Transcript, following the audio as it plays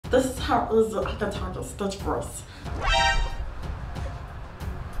This is how easy I can turn the stitch for us.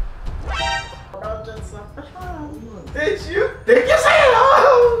 Did you say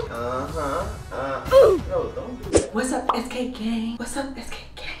hello? No, don't do that. What's up, SK gang? What's up, SK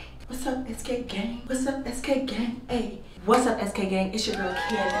gang? What's up, SK gang? What's up, SK gang? Hey, what's up, SK gang? It's your girl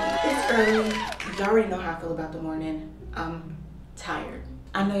Kandi. It's early. Y'all already know how I feel about the morning. I'm tired.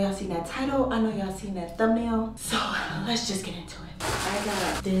 I know y'all seen that title. I know y'all seen that thumbnail. So let's just get into it. I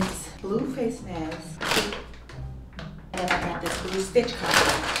got this blue face mask. And I got this blue stitch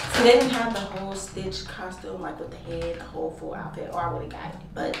costume. See, they didn't have the whole stitch costume, like with the head, the whole full outfit, or I would've got it.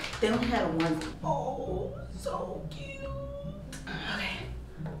 But they only had a onesie. Oh, so cute. Okay,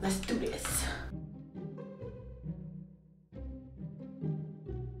 let's do this.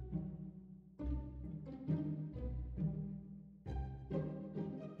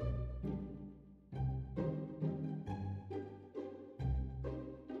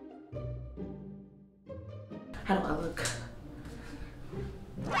 How do I look?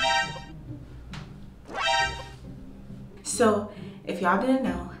 So, if y'all didn't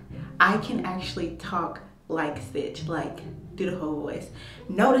know, I can actually talk like Stitch, like do the whole voice.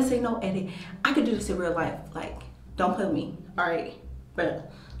 No, this ain't no edit. I could do this in real life. Like, don't play with me, all right?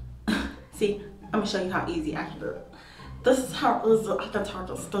 But see, I'm gonna show you how easy I can do it. This is how easy I can talk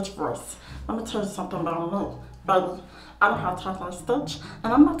to Stitch voice. Let me tell you something about me, baby. I know how to talk like Stitch,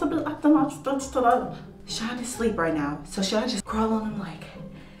 and I'm about to be acting like Stitch today. Shawn is asleep right now, so should I just crawl on him like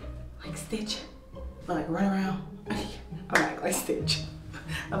Stitch, but like run around? I'm act like Stitch.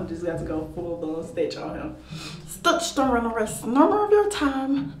 I'm just got to go full blown Stitch on him. Stitch don't run the rest none of your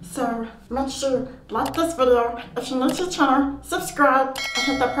time, so make sure you like this video. If you're new to the channel, subscribe and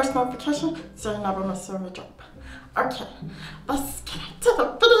hit that post notification so you never miss a new drop. Okay, let's get into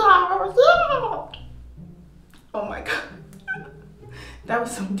the video. Yeah! Oh my god, that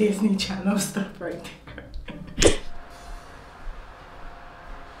was some Disney Channel stuff right there.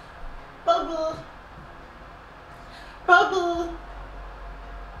 Baby. Baby.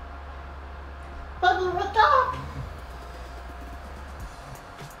 Baby, wake up.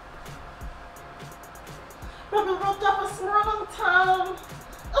 Baby, wake up. It's morning time.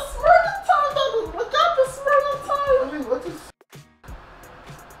 It's morning time, baby. Wake up. It's morning time. Baby, what is...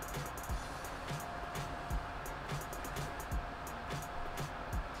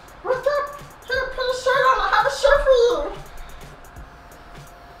 Wake up. Here, put a shirt on. I have a shirt for you.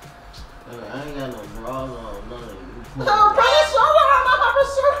 I ain't got no bras on, none of you. No, put a shirt on. I have a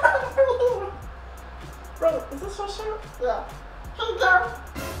shirt for you. Bro, is this your shirt? Yeah. Hey, girl.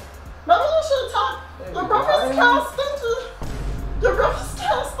 Maybe you should talk. Baby, Your breath is kind of stinky. Your breath is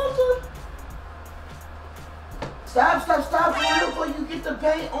kind of stinky. Stop for real before you get the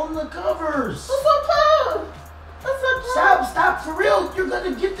paint on the covers. It's okay. It's okay. Stop for real. You're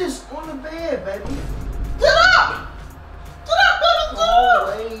gonna get this on the bed, baby. Get up. Get up, baby. Get up.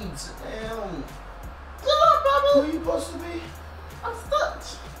 Oh, wait, sit down. Get up, Who baby. you supposed to be? I'm Stitch.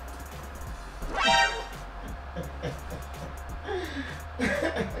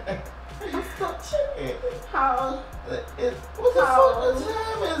 I'm Stitch. How? What the fuck? What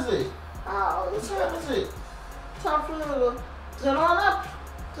time is it? How? What time is it? Time for you to get on up.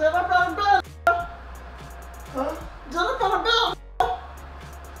 Get up out of bed. Huh? Get up out of bed.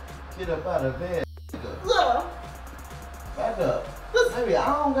 Get up out of bed. Yeah. Back up. Baby, I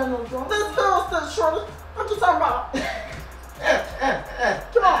don't got no drawers. This girl said, shorty. What you talking about?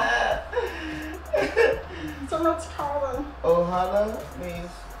 Come on. So much calling. Ohana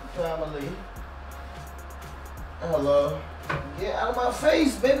means family. Hello. Get out of my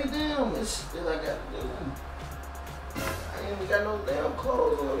face, baby. Damn. It's still I gotta do. I ain't even got no damn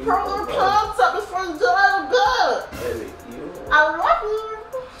clothes on. Pull your pants up before you get out of bed. Baby, you. I love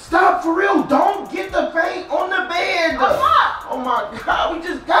you. Stop for real. Don't get the paint on the bed. I'm not. Oh my God. We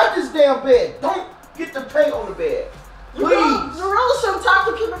just got this damn bed. Don't get the paint on the bed. Please. You really shouldn't talk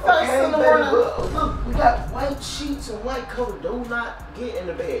to people's face in the morning. Look, we got white sheets and white covers. Do not get in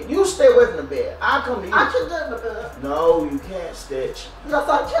the bed. You stay away from the bed. I'll come to you. I can get in the bed. No, you can't, Stitch. Yes,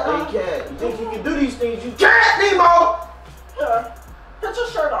 I can. No, you can't. You think you can do these things? You can't, Nemo! Here, put your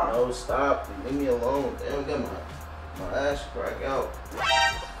shirt on. No, stop. Leave me alone. Damn, get my ass crack out.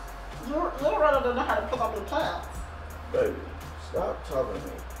 You're ready to know how to put on your pants. Baby, stop talking to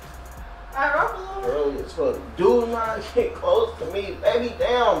me. I love you. Early as fuck. Do not get close to me. Baby,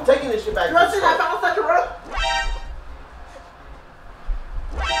 damn. I'm taking this shit back. You want to see that 5-second run?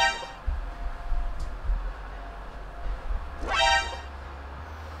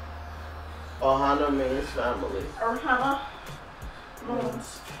 Ohana means family. Ohana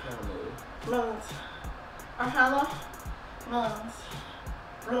means Family. Ohana means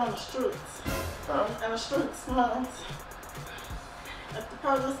We're on the streets. Huh? And the streets means if the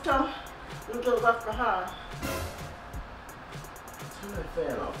police come, we get left behind. Turn that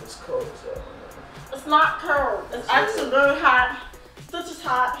fan off. It's cold as hell. It's not cold. It's actually very hot. Stitch is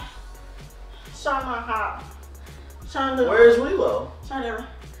hot. Shawn not hot. Shawn did. Where's Lilo? Shawn did.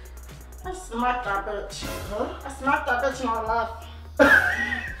 I smacked that bitch. Huh? I smacked that bitch in my lap.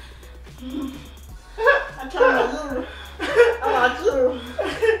 I told you. I like you.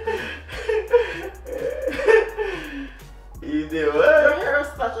 You did Your what? hair is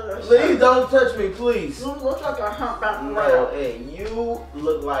special. Please don't touch me, please. You look like a humpback No, whale. hey, you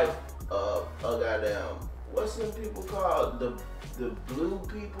look like a goddamn, what's them people called? The blue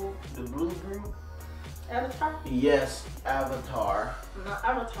people? The blue group? Avatar? Yes, Avatar. Not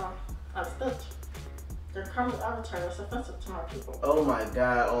Avatar. I'm Stitch. They're calling me Avatar. That's offensive to my people. Oh my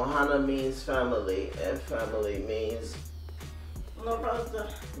god, Ohana means family, and family means... Nobody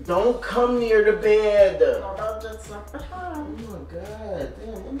did. Don't come near the bed! Nobody did something. Oh my god,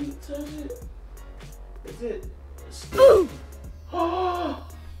 damn, let me touch it. Is it...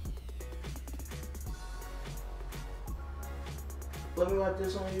 Let me wipe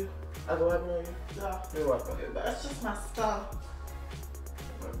this on you. I can wipe it on you? Yeah. Let me wipe on your back. That's just my skin.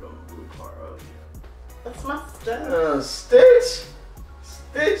 Wipe on the blue part of you. That's my skin. Stitch?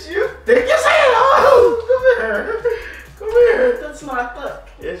 Stitch, you thick as hell! Oh, come here. Come here. That's not thick.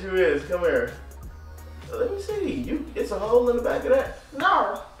 Yes, you is. Come here. Let me see. It's a hole in the back of that.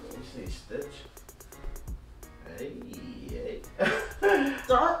 No. Let me see, Stitch. Hey, hey.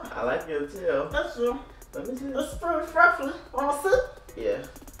 Don't. I like your tail. That's you. Let me see. It's pretty fluffy. Wanna see? Yeah.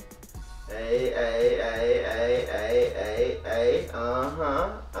 Hey, hey, hey, hey, hey, hey, hey.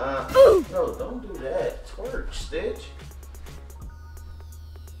 No, don't do that. Twerk, Stitch.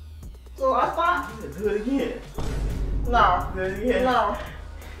 So I thought. Yeah, do it again. No. Do it again. No.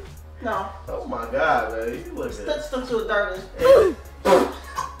 No. Oh my god, man. You look at Stitch them too dirty. it.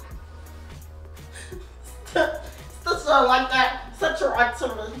 Stitch don't like that sexual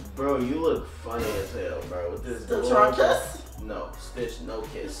activity. Bro, you look funny as hell, bro. With this Stitch want to kiss? No, Stitch, no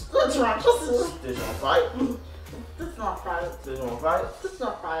kiss. Stitch want to kiss you. Stitch on fight. Stitch not fight. Stitch on fight. Stitch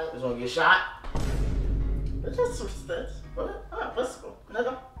not fight. Stitch on get shot. It's just some Stitch. What? I'm invisible,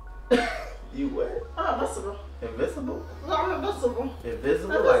 nigga. You what? I'm invisible. Invisible? No, I'm invisible.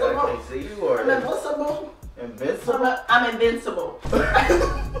 Invisible? Like I can't see you or I'm invisible. invincible? I'm invincible.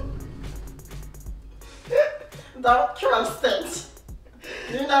 Don't try to stitch.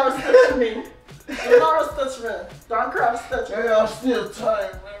 You know what stitch mean. You know what stitch mean. Don't try to stitch. Hey, I'm still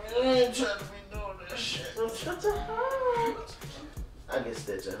tired, baby. I ain't trying to be doing this shit. Stitch a hug. I can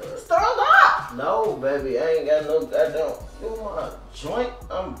stitch a hug. Stand up. No, baby, I ain't got no goddamn. You my joint?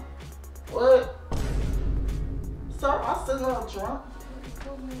 What? So I sit on a joint.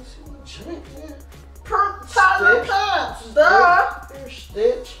 Joint, yeah. Tie your pants. Duh. Here,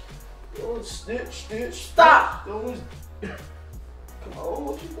 Stitch. Don't stitch. Stop. Don't. Come on,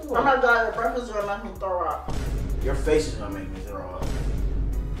 what you doing? Oh my god, your breath is gonna make me throw up. Your face is gonna make me throw up.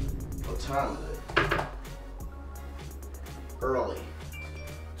 What time is it? Early.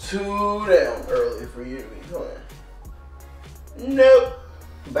 Too damn early for you to be coming. Nope.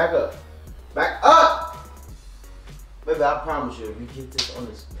 Back up. Back up! Baby, I promise you, if you get this on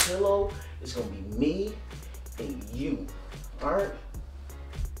this pillow, it's gonna be me and you. Alright?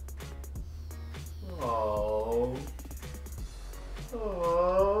 Oh.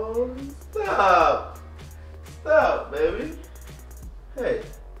 Oh. Stop. Stop, baby. Hey,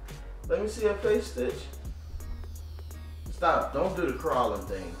 let me see your face, Stitch. Stop. Don't do the crawling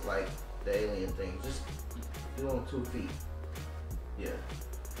thing, like the alien thing. Just do it on 2 feet. Yeah.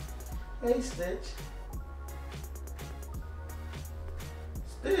 Hey, Stitch.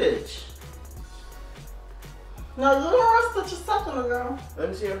 Stitch. No, you don't want Stitch a second ago. Let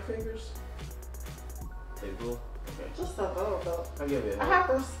me see your fingers. They blue? Okay. Just a little bit. I'll give you a I hug. have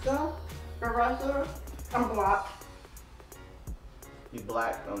her still. But right here, I'm black. You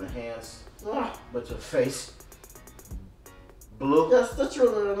black on the hands, Yeah. but your face blue. Yeah, Stitch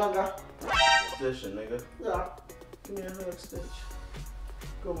really a nigga. Stitch, nigga. Yeah. Give me a hug, Stitch.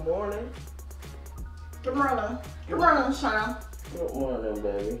 Good morning. Good morning. Good morning, Shawn. Good morning,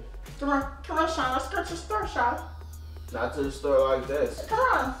 baby. Come on, Shawn. Let's go to the store, Shawn. Not to the store like this. Come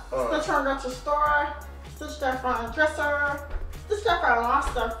on. Stitch wanna go to the store. Stitch got find a dresser. Stitch got find a lot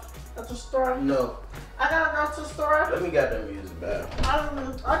of stuff at the store. No. I gotta go to the store. Let me goddamn use the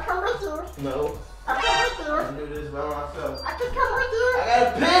bathroom. I come with you. No. I come with you. I can do this by myself. I can come with you. I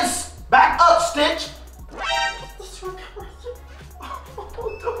gotta piss! Back up, Stitch! Stitch wanna come with you.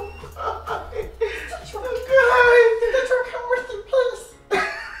 Oh, don't cry. Stitch wanna come with you, please.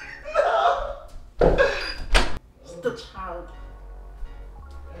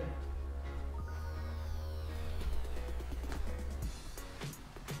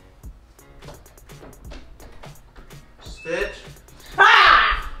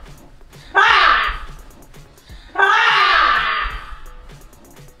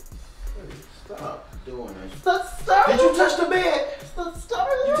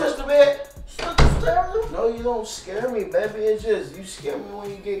 me when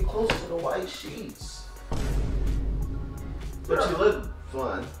you get close to the white sheets. But you look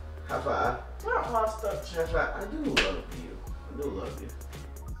fun. High five. I lost up. High five. I do love you. I do love you.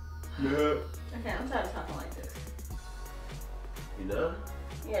 Yeah. Okay, I'm tired of talking like this. You done?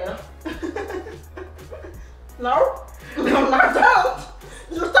 Yeah. No? No, not done.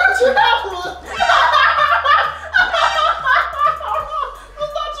 You thought you had me. You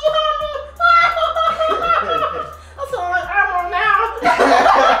thought you had me. I sound like Elmo now.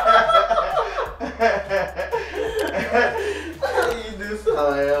 You do sound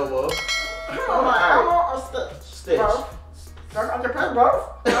like Elmo. I'm like Elmo or Stitch? Stitch. Both. I can play both.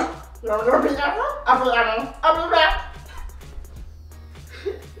 You want to be Elmo? I'll be Elmo. I'll be back.